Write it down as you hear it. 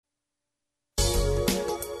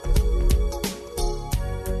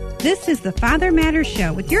This is the Father Matters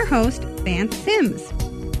Show with your host, Vance Sims.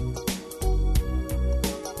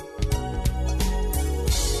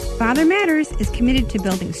 Father Matters is committed to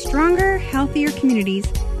building stronger, healthier communities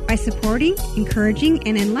by supporting, encouraging,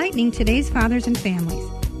 and enlightening today's fathers and families.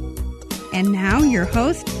 And now, your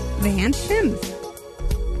host, Vance Sims.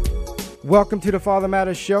 Welcome to the Father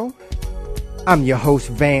Matters Show. I'm your host,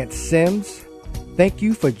 Vance Sims. Thank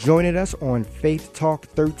you for joining us on Faith Talk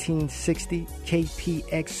 1360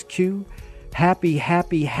 KPXQ. Happy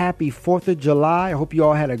 4th of July. I hope you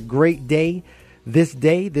all had a great day,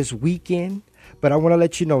 this weekend. But I want to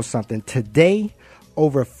let you know something. Today,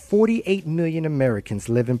 over 48 million Americans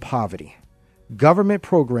live in poverty. Government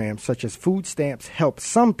programs such as food stamps help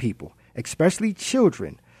some people, especially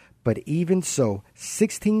children. But even so,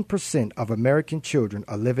 16% of American children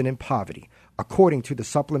are living in poverty, according to the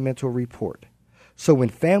supplemental report. So when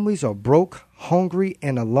families are broke, hungry,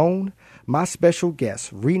 and alone, my special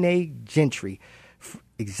guest, Renee Gentry,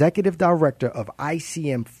 Executive Director of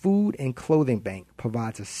ICM Food and Clothing Bank,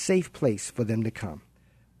 provides a safe place for them to come.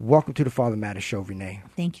 Welcome to the Father Matters Show, Renee.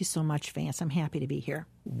 Thank you so much, Vance. I'm happy to be here.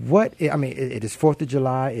 It is 4th of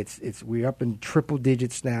July. We're up in triple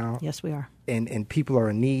digits now. Yes, we are. And people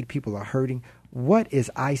are in need. People are hurting. What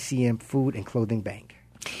is ICM Food and Clothing Bank?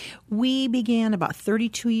 We began about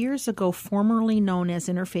 32 years ago, formerly known as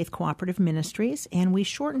Interfaith Cooperative Ministries, and we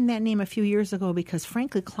shortened that name a few years ago because,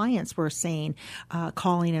 frankly, clients were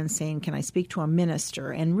calling and saying, can I speak to a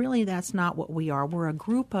minister? And really, that's not what we are. We're a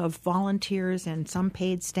group of volunteers and some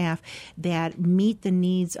paid staff that meet the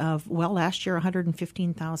needs of, last year,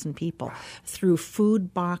 115,000 people through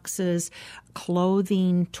food boxes,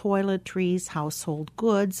 clothing, toiletries, household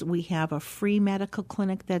goods. We have a free medical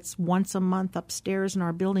clinic that's once a month upstairs in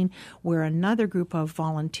our building where another group of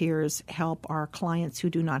volunteers help our clients who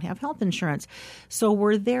do not have health insurance. So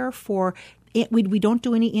we're there for we don't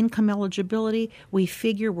do any income eligibility. We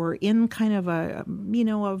figure we're in kind of a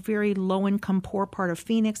very low-income, poor part of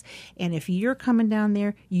Phoenix. And if you're coming down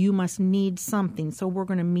there, you must need something. So we're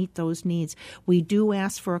going to meet those needs. We do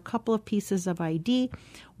ask for a couple of pieces of ID.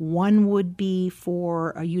 One would be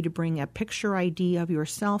for you to bring a picture ID of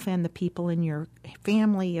yourself and the people in your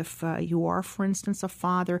family. If you are, for instance, a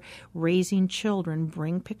father raising children,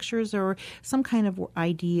 bring pictures or some kind of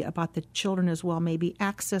ID about the children as well, maybe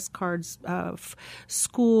access cards,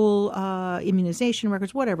 school immunization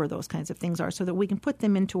records, whatever those kinds of things are, so that we can put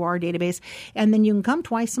them into our database. And then you can come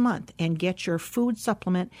twice a month and get your food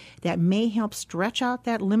supplement that may help stretch out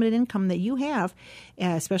that limited income that you have,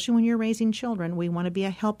 especially when you're raising children. We want to be a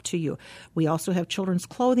help to you. We also have children's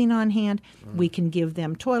clothing on hand. We can give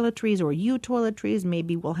them toiletries or toiletries.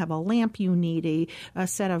 Maybe we'll have a lamp you need, a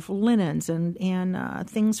set of linens and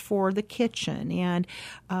things for the kitchen. And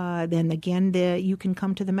then again, you can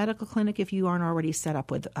come to the medical clinic if you aren't already set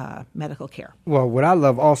up with medical care. Well, what I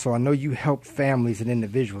love also, I know you help families and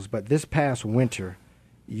individuals, but this past winter,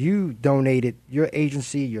 you donated, your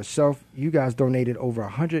agency, yourself, you guys donated over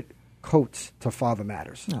 100 coats to Father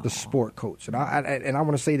Matters, the sport coats. And I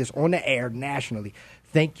want to say this on the air nationally.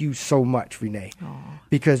 Thank you so much, Renee.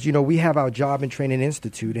 Because, we have our Job and Training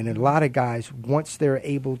Institute, and a lot of guys, once they're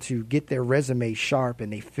able to get their resume sharp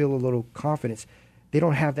and they feel a little confidence, they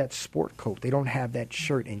don't have that sport coat. They don't have that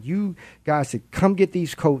shirt. And you guys said, come get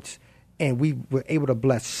these coats. And we were able to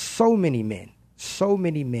bless so many men.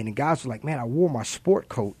 And guys were like, man, I wore my sport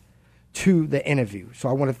coat to the interview. So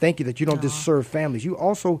I want to thank you that you don't just serve families. You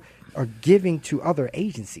also are giving to other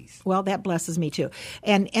agencies. Well, that blesses me too.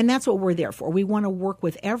 And that's what we're there for. We want to work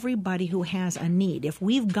with everybody who has a need. If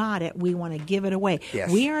we've got it, we want to give it away. Yes.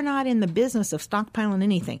 We are not in the business of stockpiling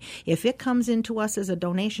anything. If it comes into us as a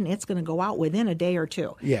donation, it's going to go out within a day or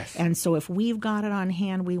two. Yes. And so if we've got it on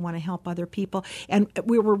hand, we want to help other people. And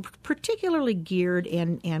we were particularly geared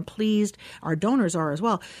and pleased, our donors are as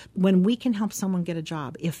well, when we can help someone get a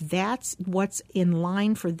job. If that's what's in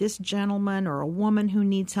line for this gentleman or a woman who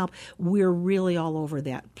needs help, we're really all over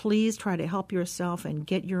that. Please try to help yourself and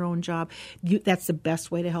get your own job. That's the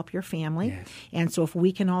best way to help your family. Yes. And so if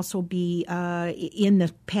we can also be in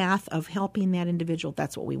the path of helping that individual,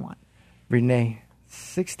 that's what we want. Renee,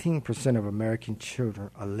 16% of American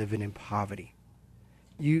children are living in poverty.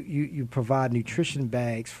 You provide nutrition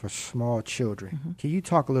bags for small children. Mm-hmm. Can you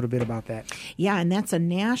talk a little bit about that? Yeah, and that's a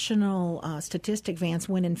national statistic, Vance,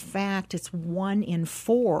 when in fact it's 1 in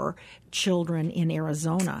 4 children in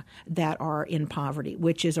Arizona that are in poverty,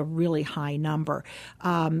 which is a really high number.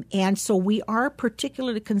 And so we are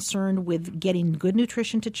particularly concerned with getting good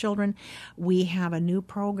nutrition to children. We have a new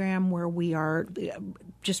program where we are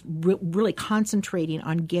just really concentrating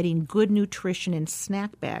on getting good nutrition in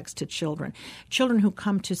snack bags to children. Children who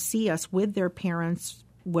come to see us with their parents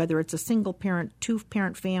whether it's a single parent,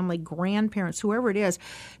 two-parent family, grandparents, whoever it is,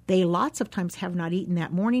 they lots of times have not eaten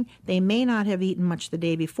that morning. They may not have eaten much the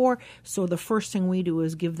day before, so the first thing we do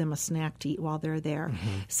is give them a snack to eat while they're there.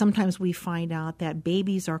 Mm-hmm. Sometimes we find out that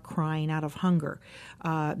babies are crying out of hunger.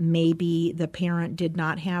 Maybe the parent did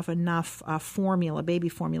not have enough formula. Baby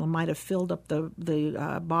formula might have filled up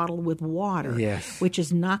the bottle with water, which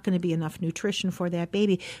is not going to be enough nutrition for that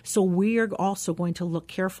baby. So we're also going to look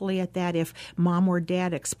carefully at that. If mom or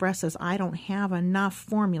dad expresses, I don't have enough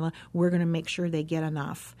formula, we're going to make sure they get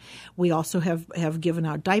enough. We also have given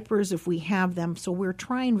out diapers if we have them. So we're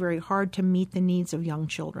trying very hard to meet the needs of young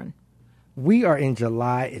children. We are in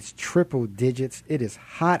July. It's triple digits. It is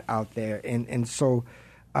hot out there. And so,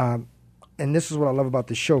 and this is what I love about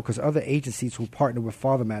the show, because other agencies who partner with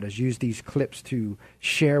Father Matters use these clips to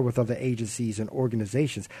share with other agencies and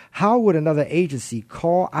organizations. How would another agency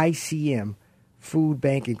call ICM, Food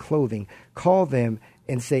Bank and Clothing, call them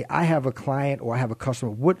and say, I have a client or I have a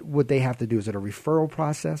customer? What would they have to do? Is it a referral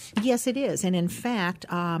process? Yes, it is. And in fact,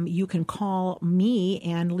 you can call me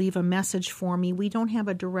and leave a message for me. We don't have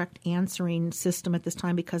a direct answering system at this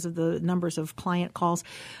time because of the numbers of client calls,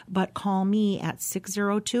 but call me at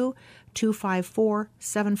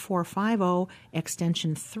 602-254-7450,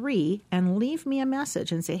 extension 3, and leave me a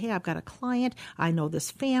message and say, hey, I've got a client. I know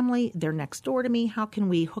this family. They're next door to me. How can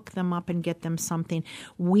we hook them up and get them something?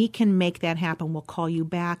 We can make that happen. We'll call you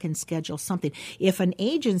back and schedule something. If an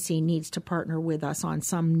agency needs to partner with us on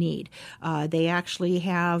some need, they actually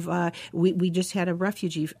have, we just had a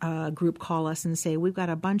refugee group call us and say, we've got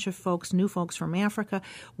a bunch of folks, new folks from Africa.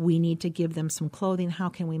 We need to give them some clothing. How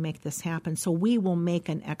can we make this happen? So we will make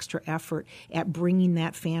an extra effort at bringing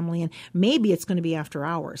that family in. Maybe it's going to be after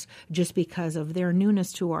hours just because of their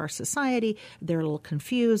newness to our society. They're a little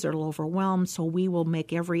confused, they're a little overwhelmed, so we will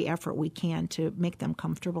make every effort we can to make them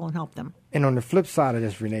comfortable and help them. And on the flip side of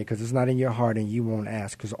this, Renee, because it's not in your heart and you won't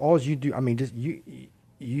ask, because all you do, I mean, just you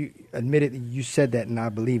admitted, you said that, and I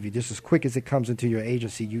believe you. Just as quick as it comes into your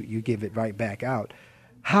agency, you give it right back out.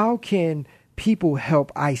 How can people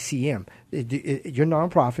help ICM? You're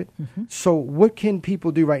nonprofit. Mm-hmm. So what can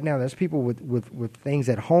people do right now? There's people with things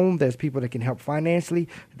at home. There's people that can help financially.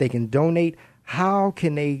 They can donate. How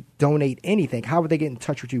can they donate anything? How would they get in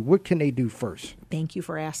touch with you? What can they do first? Thank you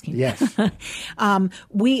for asking. Yes.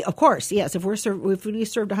 We, of course, yes. If we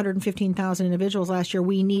served 115,000 individuals last year,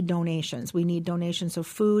 we need donations. We need donations of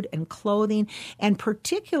food and clothing. And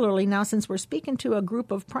particularly now, since we're speaking to a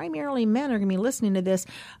group of primarily men who are going to be listening to this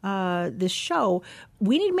show,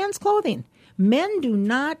 we need men's clothing. Men do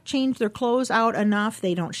not change their clothes out enough.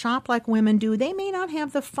 They don't shop like women do. They may not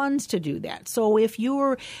have the funds to do that. So if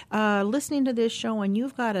you're listening to this show and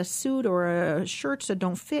you've got a suit or shirts that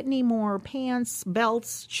don't fit anymore, pants,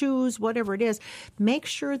 belts, shoes, whatever it is, make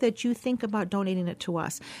sure that you think about donating it to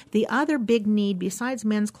us. The other big need besides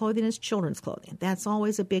men's clothing is children's clothing. That's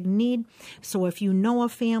always a big need. So if you know a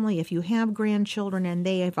family, if you have grandchildren and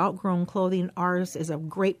they have outgrown clothing, ours is a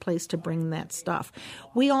great place to bring that stuff.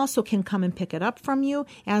 We also can come and pick it up from you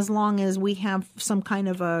as long as we have some kind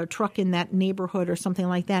of a truck in that neighborhood or something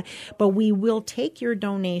like that. But we will take your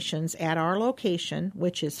donations at our location,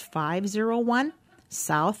 which is 501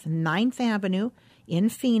 South 9th Avenue in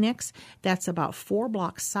Phoenix. That's about 4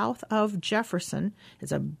 blocks south of Jefferson.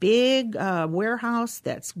 It's a big warehouse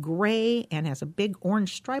that's gray and has a big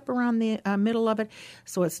orange stripe around the middle of it.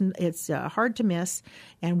 So it's hard to miss.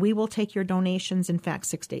 And we will take your donations, in fact,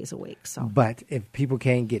 6 days a week. So, but if people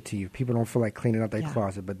can't get to you, people don't feel like cleaning up their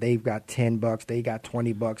closet, but they've got $10, they got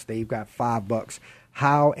 $20, they've got $5.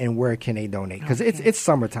 How and where can they donate? Because it's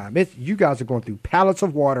summertime. You guys are going through pallets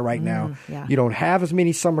of water right now. Yeah. You don't have as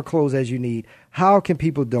many summer clothes as you need. How can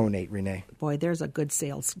people donate, Renee? Boy, there's a good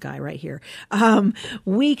sales guy right here.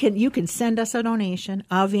 You can send us a donation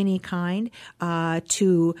of any kind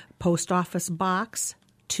to Post Office Box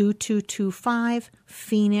 2225,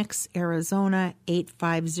 Phoenix, Arizona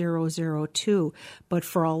 85002. But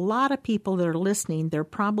for a lot of people that are listening, they're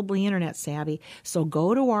probably internet savvy. So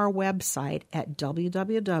go to our website at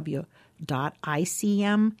www.icmaz.org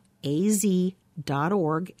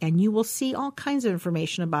and you will see all kinds of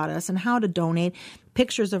information about us and how to donate.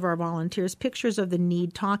 Pictures of our volunteers, pictures of the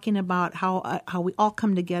need, talking about how we all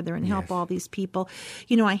come together and help all these people.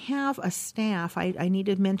 You know, I have a staff. I need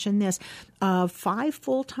to mention this. of 5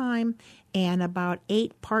 full-time and about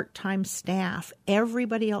 8 part-time staff.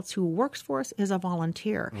 Everybody else who works for us is a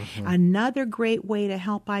volunteer. Another great way to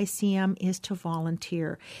help ICM is to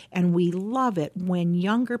volunteer. And we love it when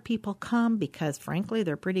younger people come because, frankly,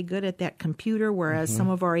 they're pretty good at that computer, whereas some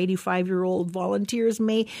of our 85-year-old volunteers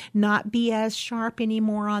may not be as sharp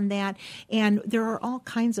anymore on that. And there are all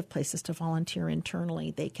kinds of places to volunteer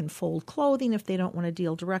internally. They can fold clothing if they don't want to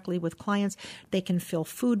deal directly with clients. They can fill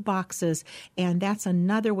food boxes. And that's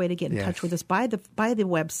another way to get in touch with us by the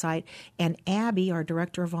website. And Abby, our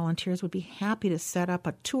director of volunteers, would be happy to set up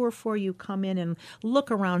a tour for you, come in and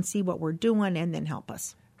look around, see what we're doing, and then help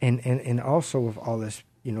us. And also with all this,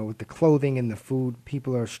 with the clothing and the food,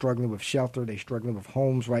 people are struggling with shelter. They're struggling with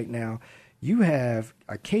homes right now. You have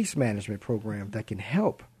a case management program that can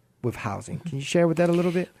help with housing. Can you share with that a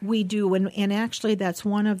little bit? We do, and actually that's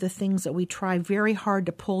one of the things that we try very hard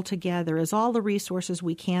to pull together is all the resources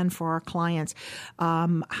we can for our clients.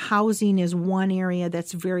 Housing is one area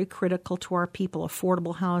that's very critical to our people,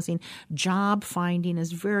 affordable housing. Job finding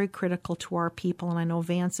is very critical to our people, and I know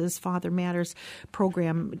Vance's Father Matters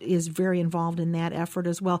program is very involved in that effort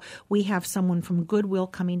as well. We have someone from Goodwill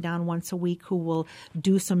coming down once a week who will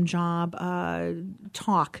do some job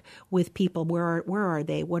talk with people. Where are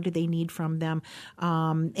they? What do they need from them?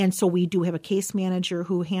 And so we do have a case manager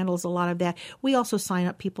who handles a lot of that. We also sign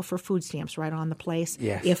up people for food stamps right on the place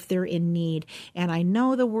if they're in need. And I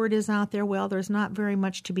know the word is out there, well, there's not very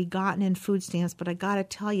much to be gotten in food stamps, but I got to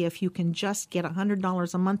tell you, if you can just get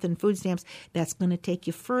 $100 a month in food stamps, that's going to take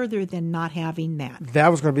you further than not having that. That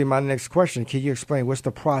was going to be my next question. Can you explain what's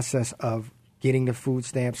the process of getting the food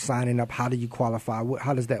stamps, signing up? How do you qualify?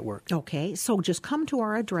 How does that work? Okay, so just come to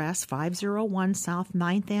our address, 501 South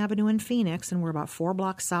 9th Avenue in Phoenix, and we're about 4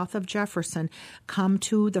 blocks south of Jefferson. Come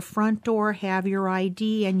to the front door, have your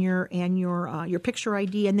ID and your picture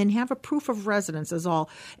ID, and then have a proof of residence as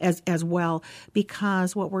well,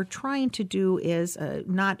 because what we're trying to do is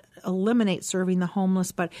not eliminate serving the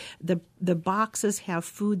homeless, but the boxes have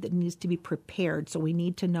food that needs to be prepared. So we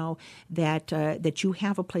need to know that you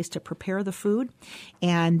have a place to prepare the food,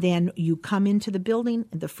 and then you come into the building.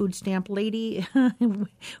 The food stamp lady,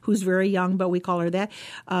 who's very young, but we call her that,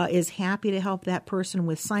 is happy to help that person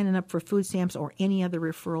with signing up for food stamps or any other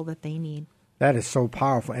referral that they need. That is so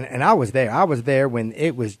powerful. And I was there. I was there when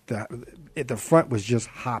it was the front was just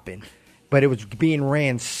hopping, but it was being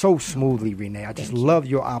ran so smoothly, Renee. I just love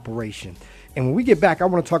your operation. And when we get back, I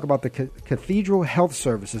want to talk about the Cathedral Health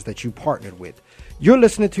Services that you partnered with. You're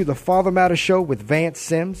listening to the Father Matters Show with Vance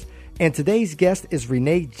Sims, and today's guest is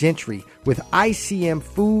Renee Gentry with ICM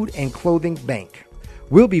Food and Clothing Bank.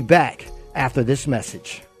 We'll be back after this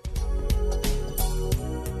message.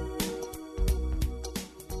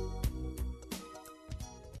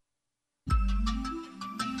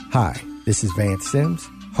 Hi, this is Vance Sims,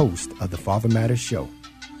 host of the Father Matters Show.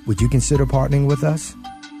 Would you consider partnering with us?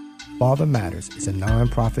 Father Matters is a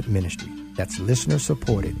nonprofit ministry that's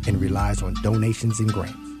listener-supported and relies on donations and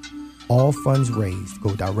grants. All funds raised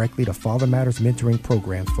go directly to Father Matters mentoring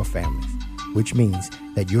programs for families, which means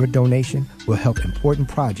that your donation will help important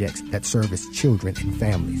projects that service children and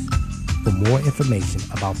families. For more information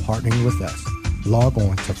about partnering with us, log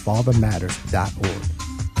on to fathermatters.org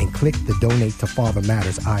and click the Donate to Father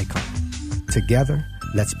Matters icon. Together,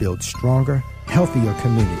 let's build stronger, healthier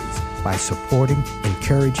communities by supporting,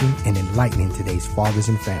 encouraging, and enlightening today's fathers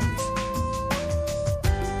and families.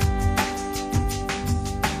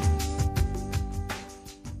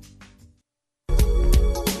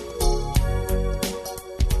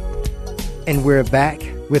 And we're back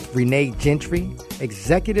with Renee Gentry,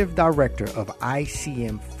 Executive Director of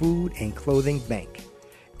ICM Food and Clothing Bank.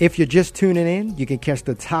 If you're just tuning in, you can catch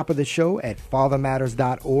the top of the show at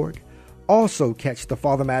fathermatters.org. Also catch the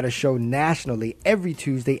Father Matters Show nationally every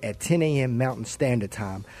Tuesday at 10 a.m. Mountain Standard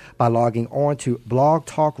Time by logging on to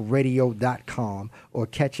blogtalkradio.com or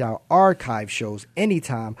catch our archive shows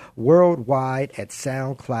anytime worldwide at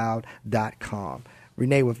soundcloud.com.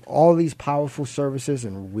 Renee, with all these powerful services,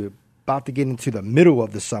 and we're about to get into the middle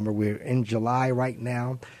of the summer. We're in July right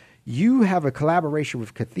now. You have a collaboration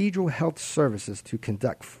with Cathedral Health Services to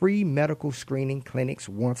conduct free medical screening clinics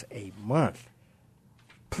once a month.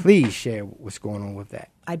 Please share what's going on with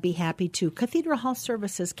that. I'd be happy to. Cathedral Health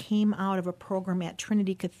Services came out of a program at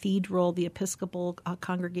Trinity Cathedral, the Episcopal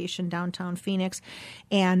congregation downtown Phoenix.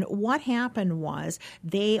 And what happened was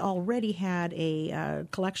they already had a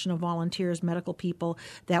collection of volunteers, medical people,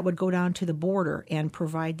 that would go down to the border and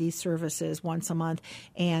provide these services once a month.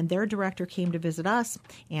 And their director came to visit us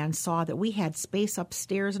and saw that we had space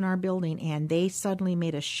upstairs in our building, and they suddenly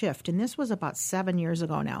made a shift. And this was about 7 years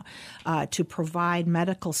ago now, to provide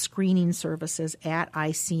medical screening services at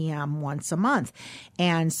ICM once a month.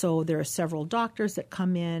 And so there are several doctors that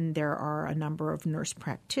come in. There are a number of nurse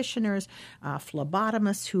practitioners,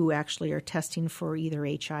 phlebotomists who actually are testing for either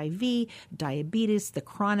HIV, diabetes, the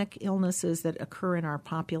chronic illnesses that occur in our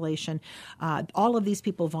population. All of these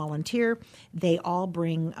people volunteer. They all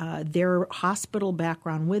bring their hospital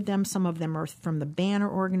background with them. Some of them are from the Banner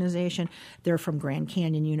organization. They're from Grand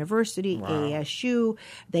Canyon University, ASU.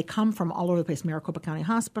 They come from all over the place. Maricopa County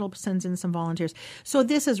Hospital sends in some volunteers. So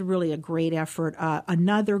this is really a great effort.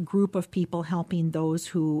 Another group of people helping those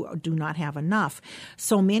who do not have enough.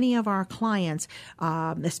 So many of our clients,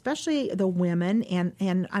 especially the women,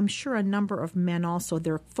 and I'm sure a number of men also,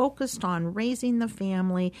 they're focused on raising the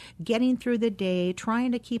family, getting through the day,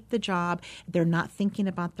 trying to keep the job. They're not thinking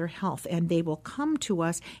about their health, and they will come to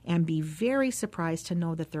us and be very surprised to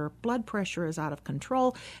know that their blood pressure is out of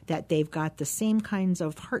control, that they've got the same kinds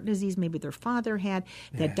of heart disease maybe their father had,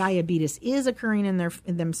 that diabetes is occurring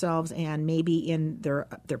in themselves and maybe in their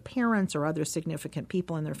parents or other significant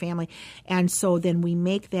people in their family. And so then we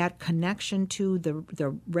make that connection to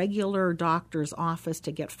the regular doctor's office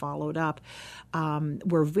to get followed up.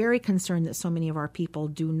 We're very concerned that so many of our people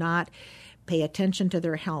do not pay attention to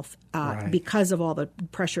their health because of all the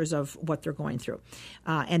pressures of what they're going through.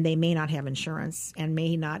 And they may not have insurance and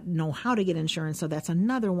may not know how to get insurance. So that's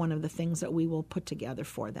another one of the things that we will put together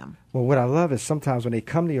for them. Well, what I love is sometimes when they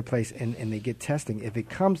come to your place and they get testing, if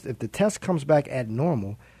the test comes back at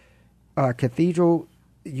normal, Cathedral,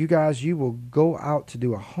 you will go out to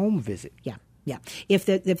do a home visit. Yeah. Yeah. If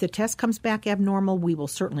the test comes back abnormal, we will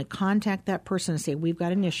certainly contact that person and say, we've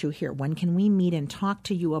got an issue here. When can we meet and talk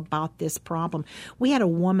to you about this problem? We had a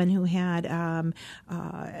woman who had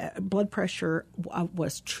blood pressure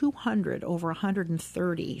was 200 over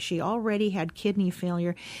 130. She already had kidney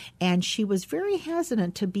failure, and she was very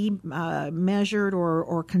hesitant to be measured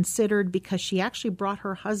or considered because she actually brought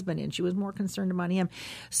her husband in. She was more concerned about him.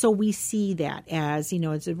 So we see that as,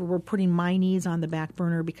 we're putting my needs on the back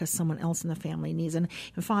burner because someone else in the family needs. And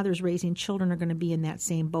fathers raising children are going to be in that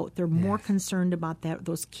same boat. They're more concerned about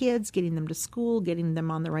those kids, getting them to school, getting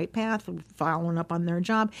them on the right path, following up on their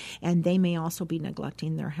job, and they may also be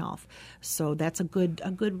neglecting their health. So that's a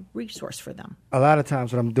good resource for them. A lot of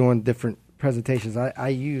times when I'm doing different presentations, I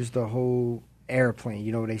use the whole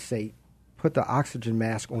airplane. They say put the oxygen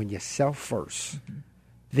mask on yourself first,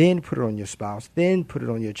 then put it on your spouse, then put it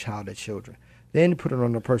on your child or children, then put it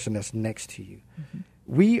on the person that's next to you.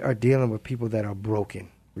 We are dealing with people that are broken,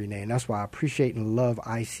 Renee, and that's why I appreciate and love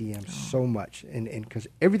ICM so much. And because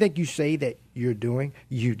everything you say that you're doing,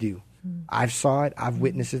 you do. I've saw it. I've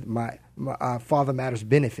witnessed it. My Father Matters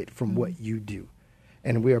benefit from what you do.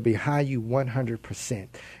 And we are behind you 100%.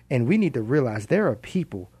 And we need to realize there are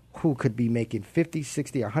people who could be making $50,000,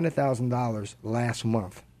 $60,000, $100,000 last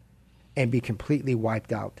month and be completely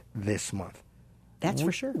wiped out this month. That's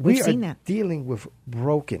for sure. We've seen that. We are dealing with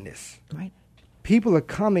brokenness. Right. People are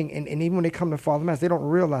coming, and even when they come to Father Matters, they don't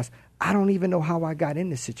realize, I don't even know how I got in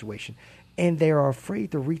this situation. And they are afraid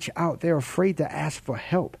to reach out. They're afraid to ask for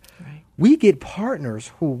help. Right. We get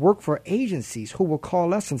partners who work for agencies who will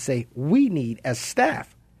call us and say, we need, as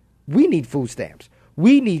staff, we need food stamps.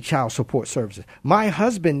 We need child support services. My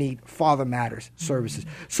husband needs Father Matters services.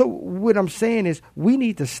 So what I'm saying is we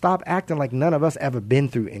need to stop acting like none of us ever been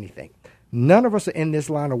through anything. None of us are in this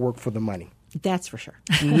line of work for the money. That's for sure.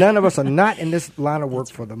 None of us are not in this line of work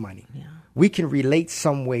for the money. Yeah. We can relate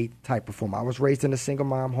some way, type of form. I was raised in a single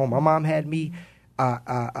mom home. My mom had me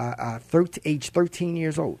age 13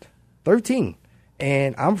 years old. 13.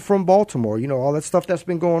 And I'm from Baltimore. All that stuff that's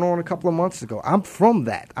been going on a couple of months ago. I'm from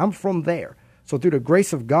that. I'm from there. So through the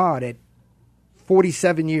grace of God, at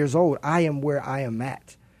 47 years old, I am where I am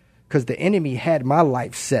at. Because the enemy had my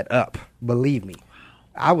life set up, believe me.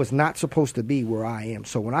 I was not supposed to be where I am.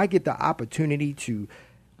 So when I get the opportunity to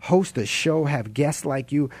host a show, have guests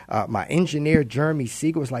like you, my engineer, Jeremy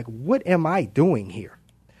Siegel, was like, what am I doing here?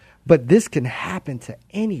 But this can happen to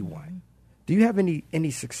anyone. Do you have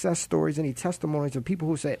any success stories, any testimonies of people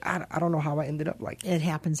who say, I don't know how I ended up like that? It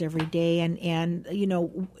happens every day. And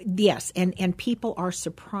yes. And people are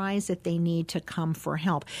surprised that they need to come for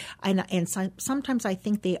help. And sometimes I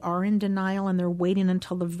think they are in denial and they're waiting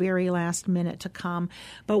until the very last minute to come.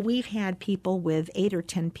 But we've had people with 8 or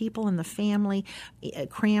 10 people in the family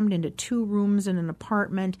crammed into 2 rooms in an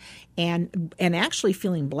apartment and actually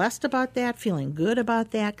feeling blessed about that, feeling good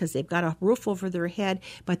about that because they've got a roof over their head,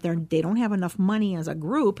 but they don't have enough money as a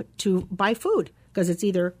group to buy food. Because it's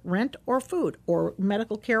either rent or food or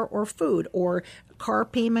medical care or food or car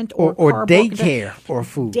payment or daycare or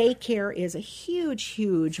food. Daycare is a huge,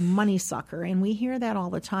 huge money sucker, and we hear that all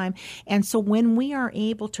the time. And so when we are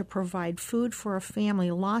able to provide food for a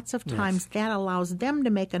family, lots of times that allows them to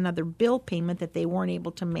make another bill payment that they weren't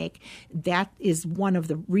able to make. That is one of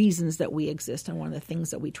the reasons that we exist and one of the things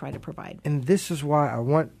that we try to provide. And this is why I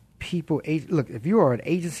want people, look, if you are an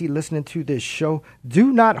agency listening to this show,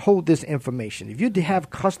 do not hold this information. If you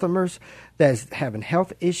have customers that's having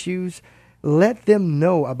health issues, let them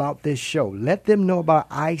know about this show. Let them know about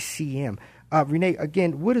ICM. Renee,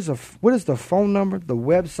 again, what is the phone number, the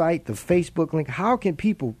website, the Facebook link? How can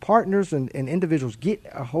people, partners and individuals get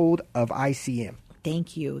a hold of ICM?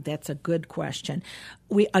 Thank you. That's a good question.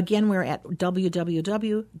 We're at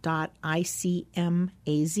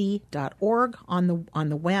www.icmaz.org on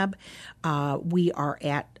the web. We are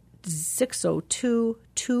at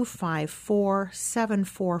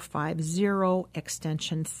 602-254-7450,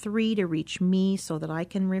 extension 3 to reach me so that I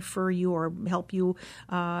can refer you or help you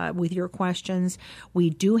with your questions.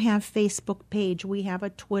 We do have Facebook page. We have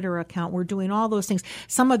a Twitter account. We're doing all those things.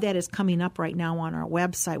 Some of that is coming up right now on our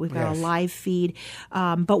website. We've got a live feed.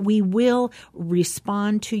 But we will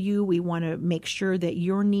respond to you. We want to make sure that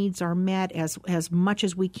your needs are met as much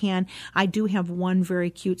as we can. I do have one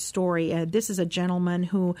very cute story. This is a gentleman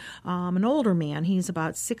who an older man. He's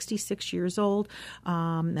about 66 years old,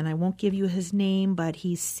 and I won't give you his name, but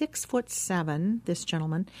he's 6'7", this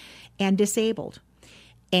gentleman, and disabled.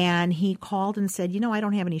 And he called and said, I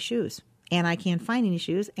don't have any shoes, and I can't find any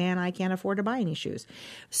shoes, and I can't afford to buy any shoes.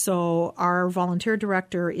 So our volunteer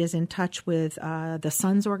director is in touch with the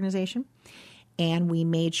Sons organization, and we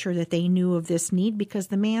made sure that they knew of this need because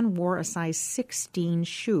the man wore a size 16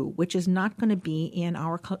 shoe, which is not going to be in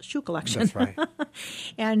our shoe collection. That's right.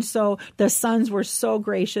 And so the Sons were so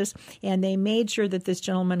gracious, and they made sure that this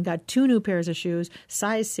gentleman got 2 new pairs of shoes,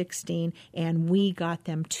 size 16, and we got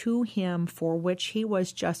them to him, for which he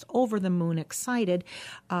was just over the moon excited.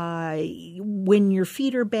 When your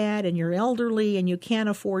feet are bad and you're elderly and you can't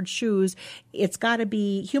afford shoes, it's got to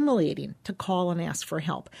be humiliating to call and ask for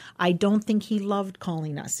help. I don't think he loved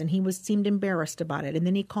calling us, and he seemed embarrassed about it. And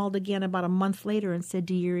then he called again about a month later and said,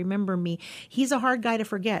 "Do you remember me?" He's a hard guy to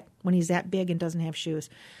forget when he's that big and doesn't have shoes.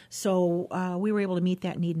 So we were able to meet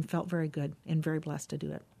that need and felt very good and very blessed to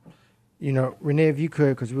do it. Renee, if you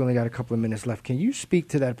could, because we only got a couple of minutes left, can you speak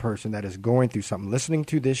to that person that is going through something, listening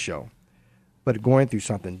to this show, but going through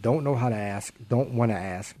something, don't know how to ask, don't want to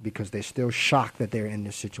ask because they're still shocked that they're in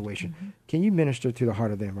this situation? Mm-hmm. Can you minister to the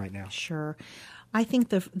heart of them right now? Sure. I think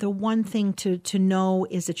the one thing to know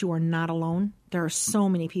is that you are not alone. There are so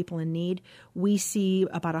many people in need. We see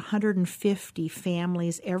about 150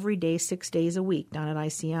 families every day, 6 days a week down at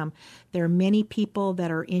ICM. There are many people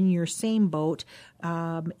that are in your same boat,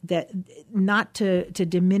 that not to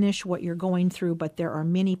diminish what you're going through, but there are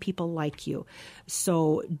many people like you.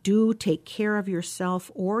 So do take care of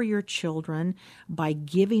yourself or your children by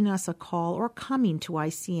giving us a call or coming to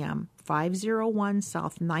ICM. 501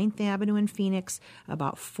 South 9th Avenue in Phoenix,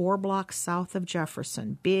 about 4 blocks south of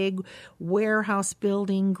Jefferson. Big warehouse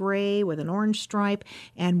building, gray with an orange stripe,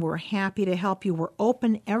 and we're happy to help you. We're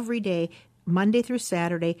open every day, Monday through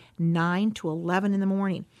Saturday, 9 to 11 in the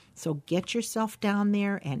morning. So get yourself down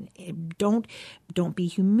there and don't be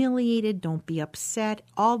humiliated. Don't be upset.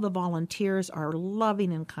 All the volunteers are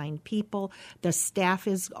loving and kind people. The staff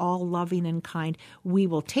is all loving and kind. We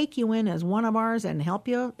will take you in as one of ours and help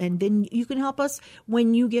you, and then you can help us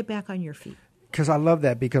when you get back on your feet. Because I love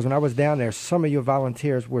that, because when I was down there, some of your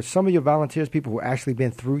volunteers people who actually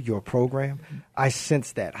been through your program. Mm-hmm. I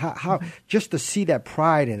sensed that. How just to see that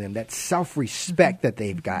pride in them, that self-respect mm-hmm. that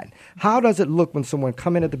they've gotten. How does it look when someone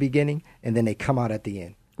come in at the beginning and then they come out at the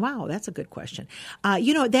end? Wow, that's a good question.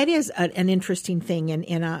 That is an interesting thing.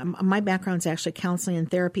 And my background is actually counseling and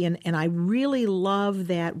therapy. And I really love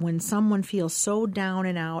that when someone feels so down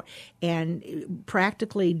and out and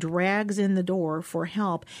practically drags in the door for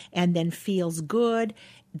help and then feels good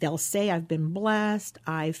they'll say, I've been blessed,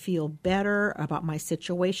 I feel better about my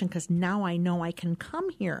situation because now I know I can come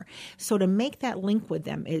here. So to make that link with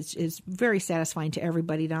them is very satisfying to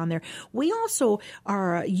everybody down there. We also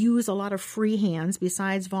use a lot of free hands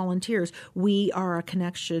besides volunteers. We are a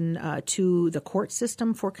connection to the court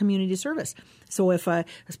system for community service. So if a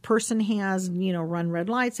person has, run red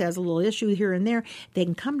lights, has a little issue here and there, they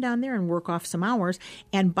can come down there and work off some hours.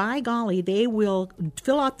 And by golly, they will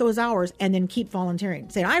fill out those hours and then keep volunteering.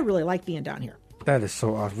 Say, I really like being down here. That is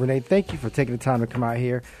so awesome. Renee, thank you for taking the time to come out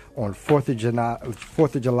here on 4th of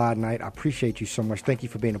July night. I appreciate you so much. Thank you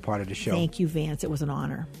for being a part of the show. Thank you, Vance. It was an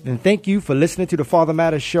honor. And thank you for listening to the Father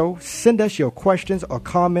Matters Show. Send us your questions or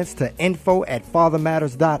comments to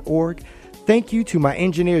info@fathermatters.org. Thank you to my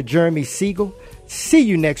engineer, Jeremy Siegel. See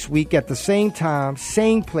you next week at the same time,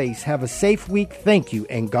 same place. Have a safe week. Thank you,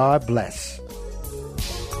 and God bless.